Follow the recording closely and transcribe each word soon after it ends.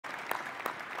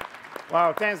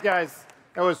Wow, thanks, guys.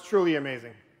 That was truly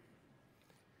amazing.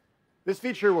 This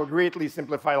feature will greatly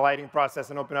simplify the lighting process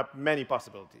and open up many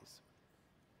possibilities.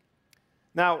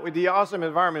 Now, with the awesome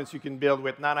environments you can build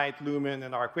with Nanite, Lumen,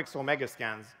 and our Quixel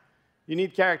Megascans, you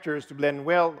need characters to blend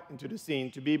well into the scene,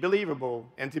 to be believable,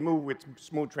 and to move with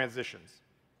smooth transitions.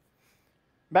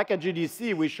 Back at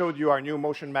GDC, we showed you our new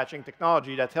motion matching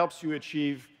technology that helps you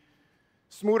achieve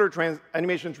smoother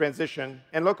animation transition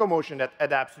and locomotion that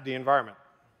adapts to the environment.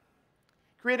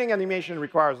 Creating animation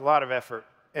requires a lot of effort,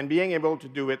 and being able to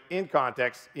do it in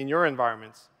context in your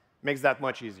environments makes that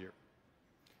much easier.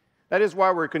 That is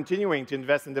why we're continuing to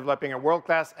invest in developing a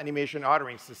world-class animation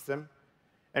authoring system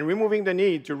and removing the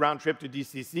need to round trip to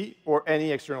DCC or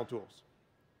any external tools.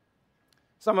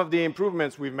 Some of the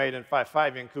improvements we've made in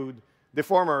 5.5 include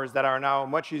deformers that are now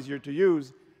much easier to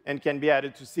use and can be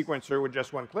added to Sequencer with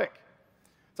just one click.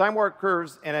 Time warp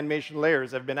curves and animation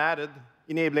layers have been added,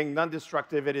 enabling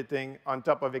non-destructive editing on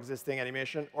top of existing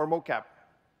animation or mocap.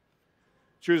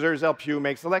 Choosers help you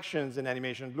make selections in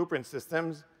animation blueprint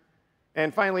systems.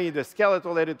 And finally, the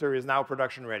skeletal editor is now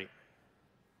production ready.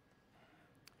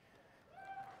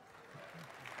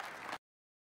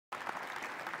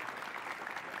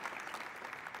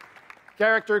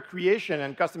 Character creation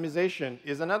and customization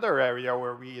is another area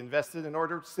where we invested in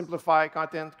order to simplify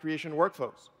content creation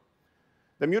workflows.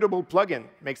 The Mutable plugin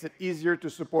makes it easier to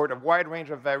support a wide range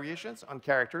of variations on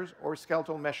characters or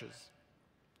skeletal meshes.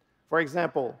 For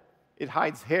example, it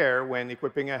hides hair when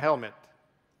equipping a helmet.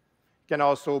 It can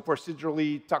also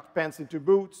procedurally tuck pants into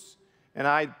boots and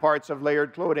hide parts of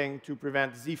layered clothing to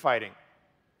prevent Z-fighting.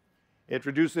 It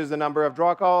reduces the number of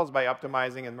draw calls by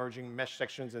optimizing and merging mesh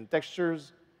sections and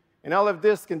textures. And all of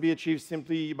this can be achieved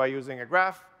simply by using a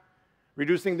graph,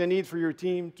 reducing the need for your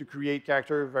team to create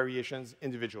character variations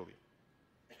individually.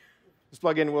 This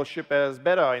plugin will ship as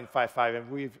beta in 5.5, and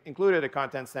we've included a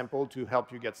content sample to help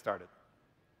you get started.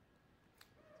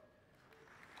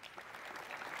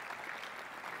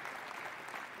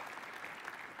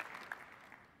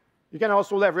 You can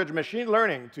also leverage machine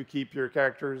learning to keep your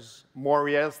characters more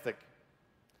realistic.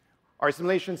 Our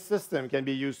simulation system can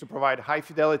be used to provide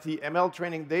high-fidelity ML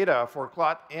training data for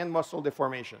clot and muscle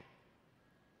deformation.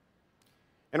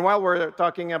 And while we're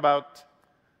talking about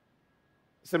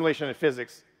simulation and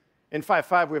physics, in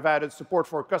 5.5, we've added support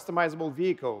for customizable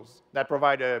vehicles that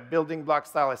provide a building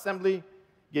block-style assembly,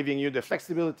 giving you the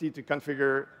flexibility to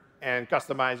configure and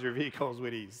customize your vehicles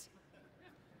with ease.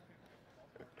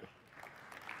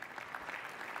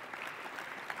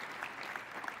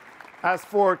 As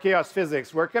for chaos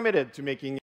physics, we're committed to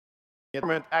making it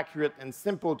an accurate and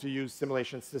simple-to-use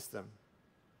simulation system.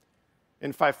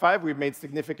 In 5.5, we've made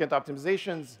significant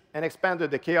optimizations and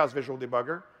expanded the Chaos Visual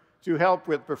Debugger to help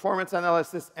with performance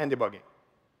analysis and debugging.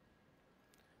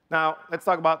 Now, let's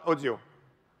talk about audio.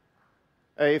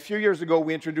 A few years ago,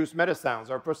 we introduced MetaSounds,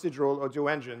 our procedural audio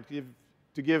engine,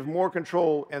 to give more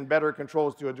control and better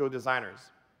controls to audio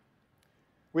designers.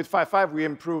 With 5.5, we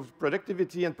improved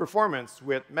productivity and performance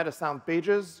with MetaSound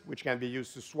pages, which can be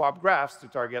used to swap graphs to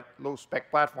target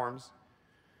low-spec platforms,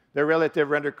 the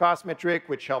relative render cost metric,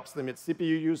 which helps limit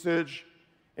CPU usage,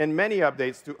 and many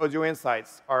updates to Audio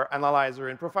Insights, our analyzer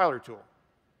and profiler tool.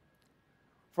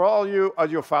 For all you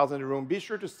audiophiles in the room, be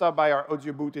sure to stop by our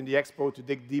audio booth in the expo to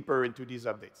dig deeper into these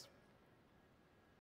updates.